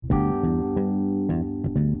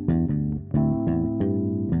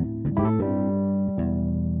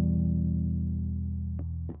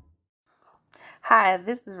Hi,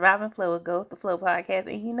 this is Robin Flo with Go with the Flow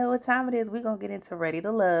podcast, and you know what time it is? We're gonna get into Ready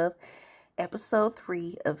to Love, episode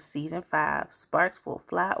 3 of season 5. Sparks will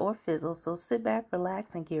fly or fizzle, so sit back,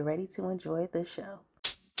 relax, and get ready to enjoy the show.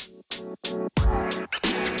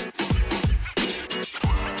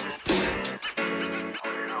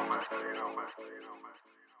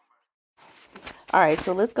 All right,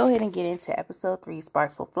 so let's go ahead and get into episode 3.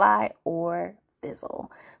 Sparks will fly or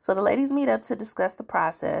fizzle. So the ladies meet up to discuss the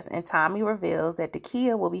process, and Tommy reveals that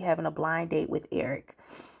Dakia will be having a blind date with Eric.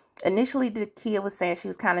 Initially, Dakia was saying she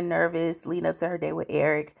was kind of nervous leading up to her date with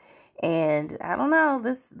Eric. And I don't know,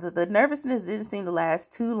 the nervousness didn't seem to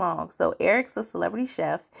last too long. So Eric's a celebrity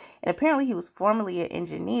chef, and apparently he was formerly an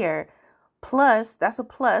engineer. Plus, that's a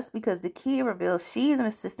plus because Dakia reveals she's an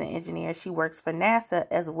assistant engineer. She works for NASA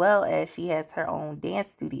as well as she has her own dance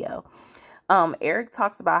studio. Eric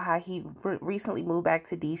talks about how he recently moved back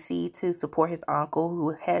to DC to support his uncle who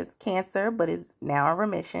has cancer but is now in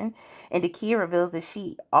remission. And Dakia reveals that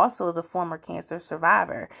she also is a former cancer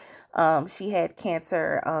survivor. She had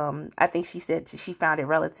cancer. I think she said she found it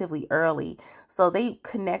relatively early. So they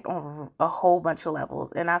connect on a whole bunch of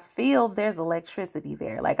levels. And I feel there's electricity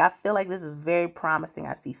there. Like, I feel like this is very promising.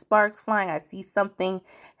 I see sparks flying. I see something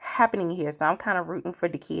happening here. So I'm kind of rooting for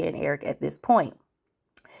Dakia and Eric at this point.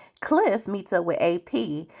 Cliff meets up with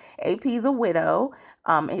AP. AP's a widow,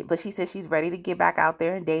 but she says she's ready to get back out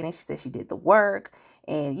there and dating. She says she did the work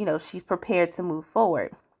and, she's prepared to move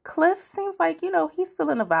forward. Cliff seems like, he's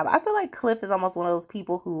feeling the vibe. I feel like Cliff is almost one of those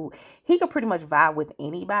people who he could pretty much vibe with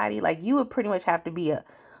anybody. Like, you would pretty much have to be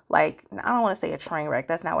I don't want to say a train wreck.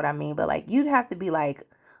 That's not what I mean. But, like, you'd have to be like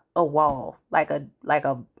a wall, like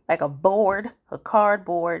a board, a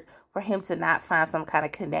cardboard for him to not find some kind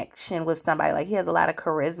of connection with somebody. Like, he has a lot of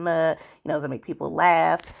charisma, to make people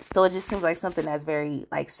laugh. So it just seems like something that's very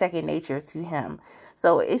like second nature to him.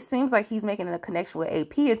 So it seems like he's making a connection with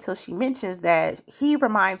AP until she mentions that he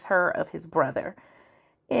reminds her of his brother.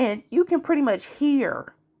 And you can pretty much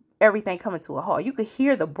hear everything coming to a halt. You could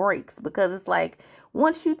hear the breaks because it's like,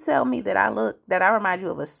 once you tell me that I remind you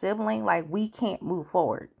of a sibling, like, we can't move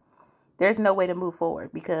forward. There's no way to move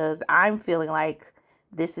forward because I'm feeling like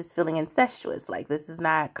this is feeling incestuous. Like, this is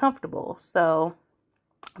not comfortable. So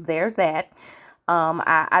there's that.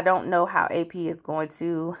 I don't know how AP is going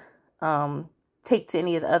to take to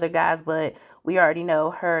any of the other guys, but we already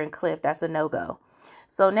know her and Cliff, that's a no-go.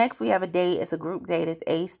 So next we have a date. It's a group date. It's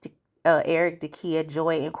Ace, Eric, Dakia,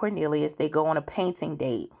 Joy, and Cornelius. They go on a painting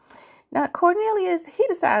date. Now, Cornelius, he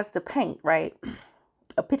decides to paint, right?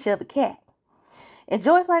 A picture of a cat. And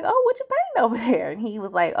Joy's like, oh, what you painting over there? And he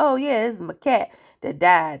was like, oh, yeah, this is my cat that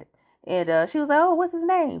died. And she was like, oh, what's his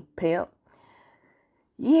name? Pimp.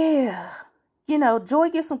 Yeah. Joy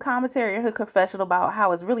gets some commentary in her confessional about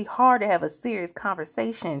how it's really hard to have a serious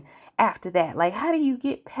conversation after that. Like, how do you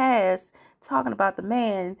get past talking about the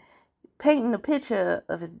man painting a picture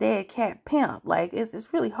of his dead cat Pimp? Like,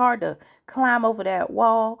 it's really hard to climb over that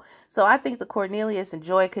wall. So I think the Cornelius and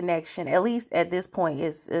Joy connection, at least at this point,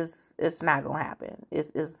 is it's not gonna happen.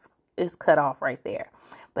 It's cut off right there.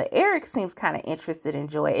 But Eric seems kind of interested in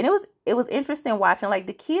Joy, and it was interesting watching. Like,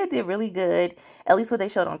 the kid did really good, at least what they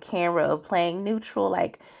showed on camera, of playing neutral.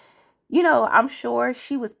 Like, I'm sure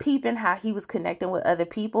she was peeping how he was connecting with other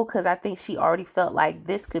people because I think she already felt like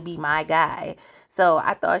this could be my guy. So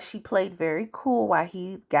I thought she played very cool while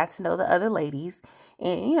he got to know the other ladies,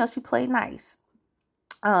 and she played nice.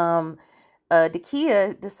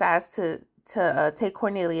 Dakia decides to take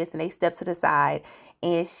Cornelius, and they step to the side,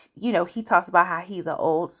 and he talks about how he's an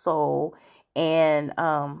old soul, and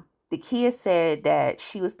Dakia said that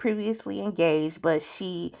she was previously engaged, but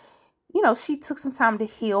she took some time to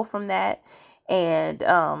heal from that,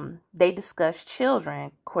 and they discussed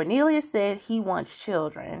children. Cornelius said he wants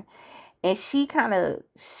children, and she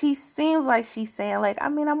seems like she's saying, like, I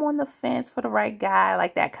mean, I'm on the fence for the right guy,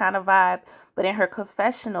 like that kind of vibe. But in her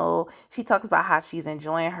confessional, she talks about how she's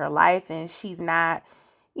enjoying her life and she's not,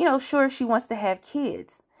 sure if she wants to have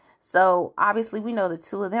kids. So obviously we know the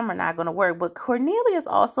two of them are not going to work. But Cornelius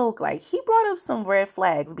also, like, he brought up some red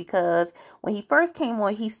flags because when he first came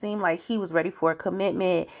on, he seemed like he was ready for a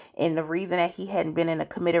commitment. And the reason that he hadn't been in a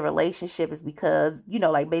committed relationship is because,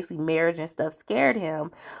 like, basically marriage and stuff scared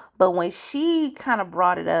him. But when she kind of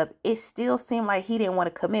brought it up, it still seemed like he didn't want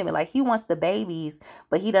a commitment. Like, he wants the babies,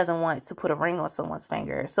 but he doesn't want to put a ring on someone's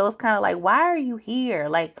finger. So it's kind of like, why are you here?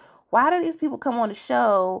 Like, why do these people come on the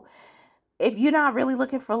show if you're not really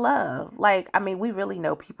looking for love, like, I mean, we really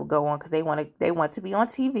know people go on because they want to be on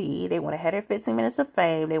TV, they want to have their 15 minutes of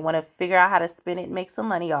fame, they want to figure out how to spin it and make some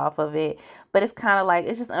money off of it. But it's kind of like,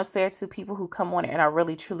 it's just unfair to people who come on and are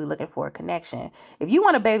really truly looking for a connection. If you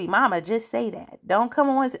want a baby mama, just say that. Don't come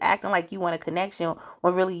on acting like you want a connection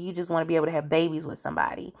when really you just want to be able to have babies with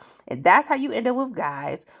somebody. And that's how you end up with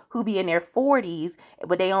guys who be in their 40s,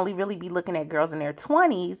 but they only really be looking at girls in their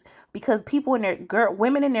 20s, because people in their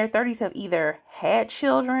women in their 30s have either had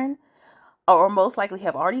children or most likely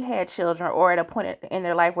have already had children, or at a point in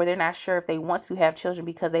their life where they're not sure if they want to have children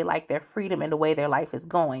because they like their freedom and the way their life is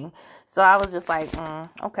going. So I was just like,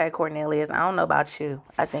 okay, Cornelius, I don't know about you.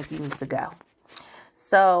 I think you need to go.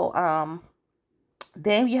 So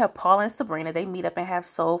then you have Paul and Sabrina. They meet up and have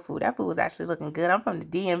soul food. That food was actually looking good. I'm from the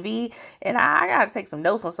DMV, and I got to take some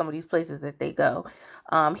notes on some of these places that they go.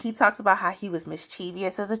 He talks about how he was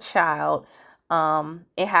mischievous as a child, and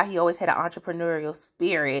how he always had an entrepreneurial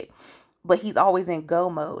spirit, but he's always in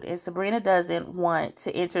go mode. And Sabrina doesn't want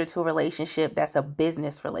to enter into a relationship that's a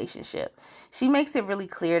business relationship. She makes it really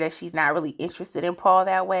clear that she's not really interested in Paul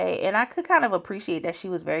that way. And I could kind of appreciate that she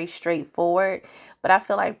was very straightforward, but I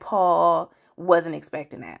feel like Paul wasn't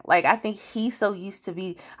expecting that. Like, I think he's so used to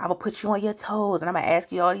I'm gonna put you on your toes and I'm gonna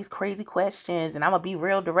ask you all these crazy questions and I'm gonna be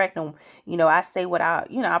real direct, and I say what I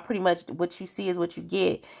pretty much, what you see is what you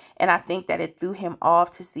get. And I think that it threw him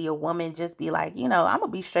off to see a woman just be like, I'm gonna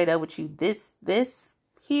be straight up with you. This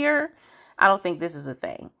here, I don't think this is a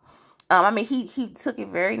thing. I mean, he took it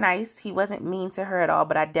very nice. He wasn't mean to her at all,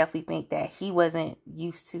 but I definitely think that he wasn't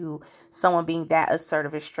used to someone being that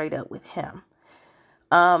assertive and straight up with him.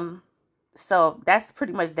 So that's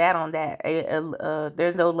pretty much that on that.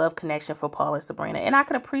 There's no love connection for Paul and Sabrina. And I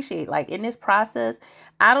can appreciate, like, in this process,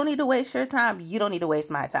 I don't need to waste your time. You don't need to waste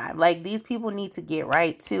my time. Like, these people need to get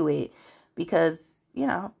right to it, because,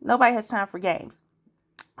 nobody has time for games.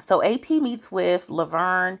 So AP meets with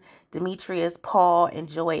Laverne, Demetrius, Paul, and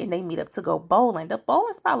Joy, and they meet up to go bowling. The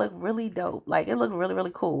bowling spot looked really dope. Like, it looked really,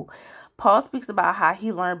 really cool. Paul speaks about how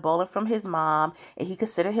he learned bowling from his mom, and he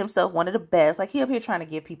considered himself one of the best. Like, he up here trying to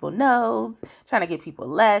give people notes, trying to give people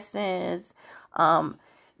lessons.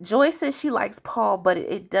 Joy says she likes Paul, but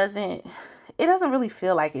it doesn't really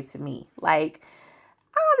feel like it to me. Like,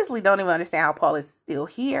 I honestly don't even understand how Paul is still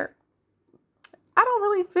here. I don't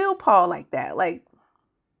really feel Paul like that. Like,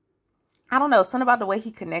 I don't know, something about the way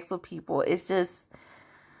he connects with people. It's just,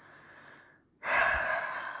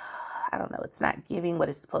 I don't know. It's not giving what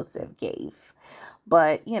it's supposed to have gave.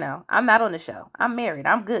 But, I'm not on the show. I'm married.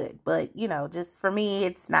 I'm good. But, just for me,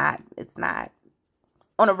 it's not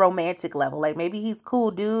on a romantic level. Like, maybe he's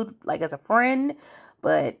cool dude, like, as a friend.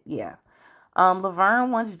 But, yeah.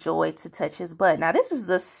 Laverne wants Joy to touch his butt. Now, this is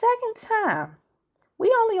the second time.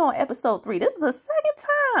 We only on episode 3. This is the second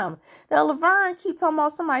time that Laverne keeps talking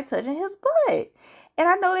about somebody touching his butt. And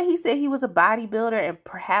I know that he said he was a bodybuilder and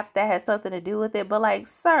perhaps that has something to do with it. But, like,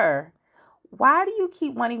 sir, why do you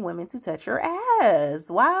keep wanting women to touch your ass?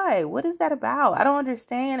 Why? What is that about? I don't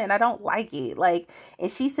understand, and I don't like it. Like,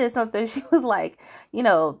 and she said something. She was like,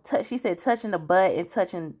 she said touching the butt and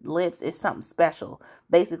touching lips is something special.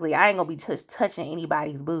 Basically, I ain't gonna be just touching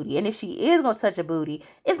anybody's booty. And if she is gonna touch a booty,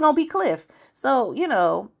 it's gonna be Cliff. So,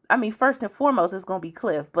 I mean, first and foremost, it's gonna be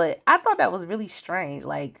Cliff. But I thought that was really strange.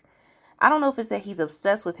 Like, I don't know if it's that he's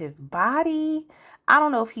obsessed with his body. I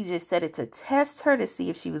don't know if he just said it to test her to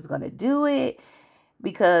see if she was going to do it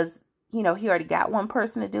because, he already got one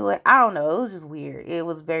person to do it. I don't know. It was just weird. It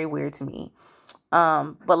was very weird to me.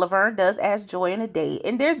 But Laverne does ask Joy on a date,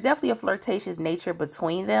 and there's definitely a flirtatious nature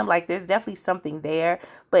between them. Like, there's definitely something there,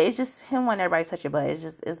 but it's just him wanting everybody to touch your butt.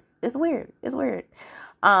 It's weird. It's weird.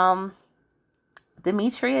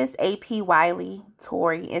 Demetrius, AP, Wiley,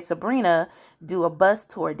 Tori, and Sabrina do a bus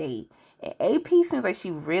tour date. And AP seems like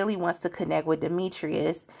she really wants to connect with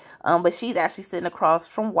Demetrius, but she's actually sitting across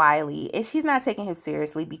from Wiley, and she's not taking him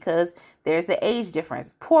seriously because there's the age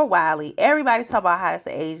difference. Poor Wiley. Everybody's talking about how it's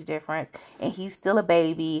the age difference, and he's still a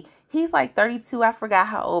baby. He's like 32. I forgot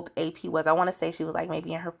how old AP was. I want to say she was like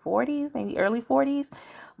maybe in her 40s, maybe early 40s.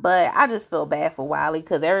 But I just feel bad for Wiley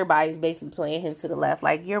because everybody's basically playing him to the left.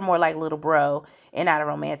 Like, you're more like little bro and not a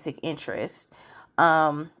romantic interest.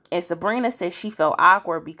 And Sabrina says she felt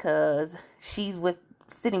awkward because she's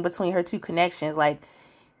sitting between her two connections. Like,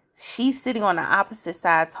 she's sitting on the opposite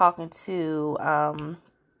side talking to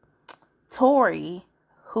Tori,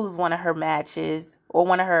 who's one of her matches or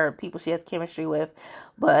one of her people she has chemistry with.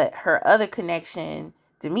 But her other connection,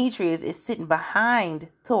 Demetrius, is sitting behind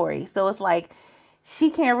Tori. So it's like she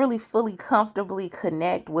can't really fully comfortably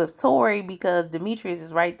connect with Tori because Demetrius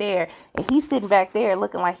is right there and he's sitting back there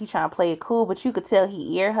looking like he's trying to play it cool, but you could tell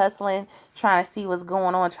he ear hustling, trying to see what's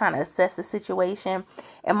going on, trying to assess the situation.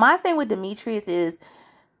 And my thing with Demetrius is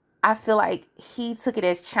I feel like he took it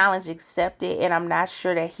as challenge accepted, and I'm not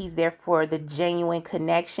sure that he's there for the genuine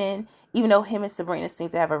connection, even though him and Sabrina seem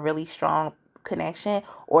to have a really strong connection,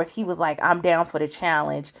 or if he was like, I'm down for the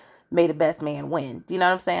challenge, may the best man win. Do you know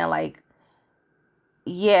what I'm saying? Like,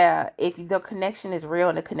 yeah, if the connection is real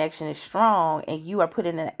and the connection is strong and you are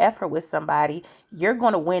putting an effort with somebody, you're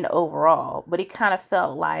going to win overall. But it kind of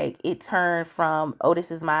felt like it turned from, oh, this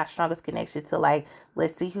is my strongest connection to like,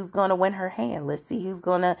 let's see who's going to win her hand. Let's see who's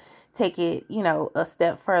going to take it, a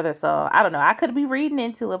step further. So I don't know. I could be reading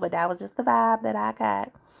into it, but that was just the vibe that I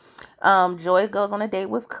got. Joy goes on a date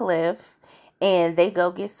with Cliff and they go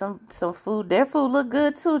get some food. Their food look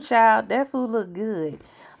good too, child. Their food look good.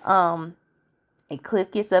 And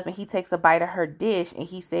Cliff gets up and he takes a bite of her dish and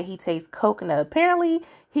he said he tastes coconut. Apparently,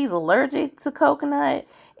 he's allergic to coconut.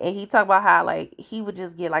 And he talked about how, like, he would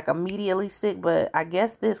just get, like, immediately sick. But I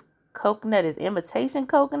guess this coconut is imitation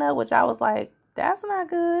coconut, which I was like, that's not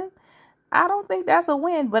good. I don't think that's a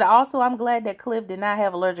win. But also, I'm glad that Cliff did not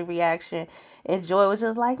have allergic reaction. And Joy was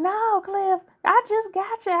just like, no, Cliff, I just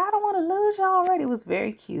got you. I don't want to lose you already. It was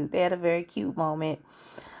very cute. They had a very cute moment.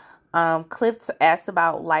 Cliff asks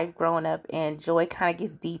about life growing up, and Joy kind of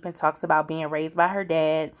gets deep and talks about being raised by her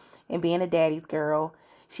dad and being a daddy's girl.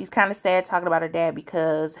 She's kind of sad talking about her dad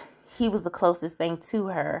because he was the closest thing to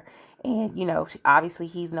her, and obviously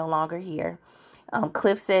he's no longer here.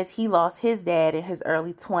 Cliff says he lost his dad in his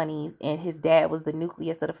early 20s, and his dad was the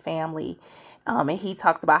nucleus of the family. And he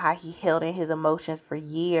talks about how he held in his emotions for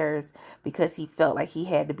years because he felt like he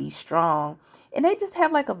had to be strong. And they just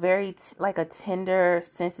have like a very like a tender,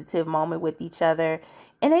 sensitive moment with each other.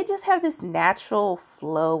 And they just have this natural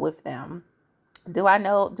flow with them. Do I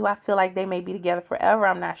feel like they may be together forever?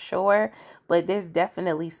 I'm not sure. But there's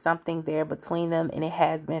definitely something there between them. And it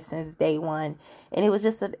has been since day one. And it was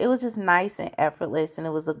just nice and effortless. And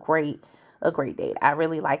it was a great date. I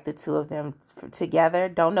really like the two of them together.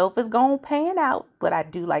 Don't know if it's going to pan out. But I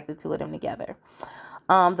do like the two of them together.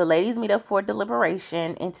 The ladies meet up for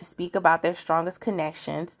deliberation and to speak about their strongest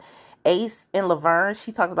connections. Ace and Laverne,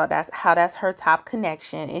 she talks about how that's her top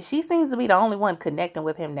connection, and she seems to be the only one connecting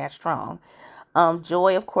with him that strong.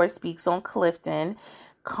 Joy, of course, speaks on Clifton.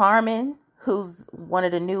 Carmen, who's one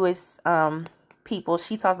of the newest people,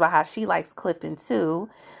 she talks about how she likes Clifton too.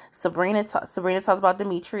 Sabrina talks about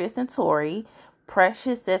Demetrius and Tori.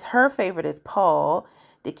 Precious says her favorite is Paul.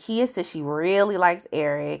 Dakia says she really likes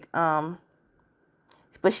Eric.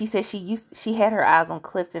 But she said she had her eyes on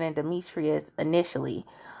Clifton and Demetrius initially.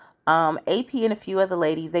 AP and a few other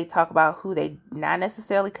ladies, they talk about who they not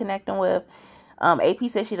necessarily connecting with.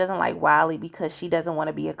 AP says she doesn't like Wiley because she doesn't want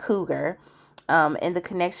to be a cougar. And the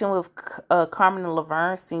connection with Carmen and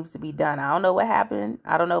Laverne seems to be done. I don't know what happened.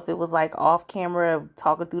 I don't know if it was like off camera,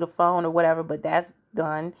 talking through the phone or whatever, but that's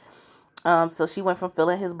done. So she went from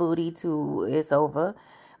feeling his booty to it's over.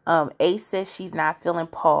 Ace says she's not feeling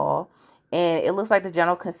Paul. And it looks like the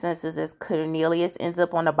general consensus is Cornelius ends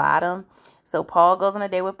up on the bottom. So Paul goes on a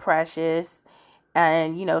date with Precious.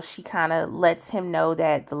 And, she kind of lets him know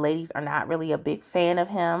that the ladies are not really a big fan of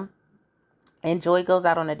him. And Joy goes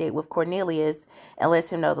out on a date with Cornelius and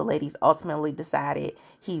lets him know the ladies ultimately decided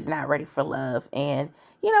he's not ready for love. And,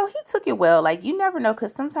 he took it well. Like, you never know,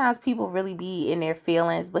 because sometimes people really be in their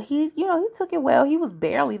feelings. But he took it well. He was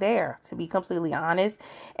barely there, to be completely honest.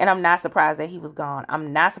 And I'm not surprised that he was gone.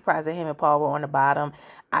 I'm not surprised that him and Paul were on the bottom.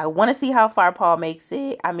 I want to see how far Paul makes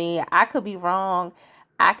it. I mean, I could be wrong.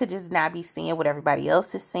 I could just not be seeing what everybody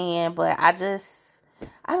else is seeing. But I just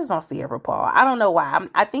don't see it for Paul. I don't know why.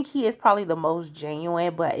 I think he is probably the most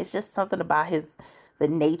genuine. But it's just something about the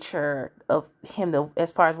nature of him,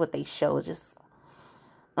 as far as what they show, is just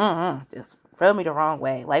rub me the wrong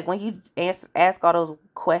way. Like when you ask all those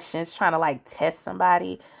questions trying to like test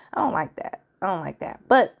somebody, I don't like that.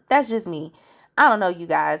 But that's just me. I don't know, you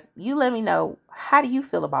guys. You let me know, how do you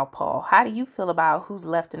feel about Paul? How do you feel about who's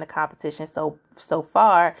left in the competition so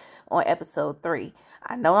far on episode 3?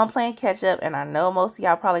 I know I'm playing catch up, and I know most of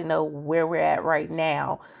y'all probably know where we're at right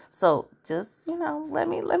now. So just, let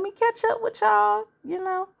me catch up with y'all,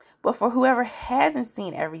 But for whoever hasn't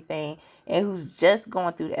seen everything and who's just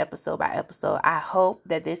going through the episode by episode, I hope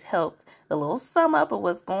that this helped a little sum up of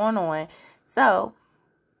what's going on. So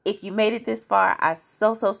If you made it this far, I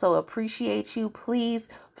so appreciate you. Please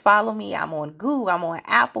follow me. I'm on Google. I'm on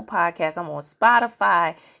Apple Podcasts. I'm on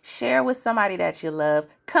Spotify. Share with somebody that you love.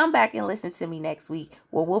 Come back and listen to me next week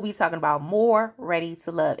where we'll be talking about more Ready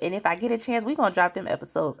to Love. And if I get a chance, we're going to drop them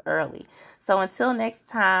episodes early. So until next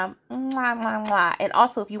time, mwah, mwah, mwah. And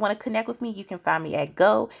also, if you want to connect with me, you can find me at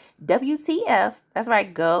Go WTF. That's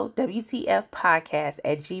right, Go WTF Podcast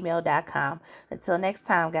at gmail.com. Until next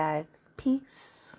time, guys. Peace.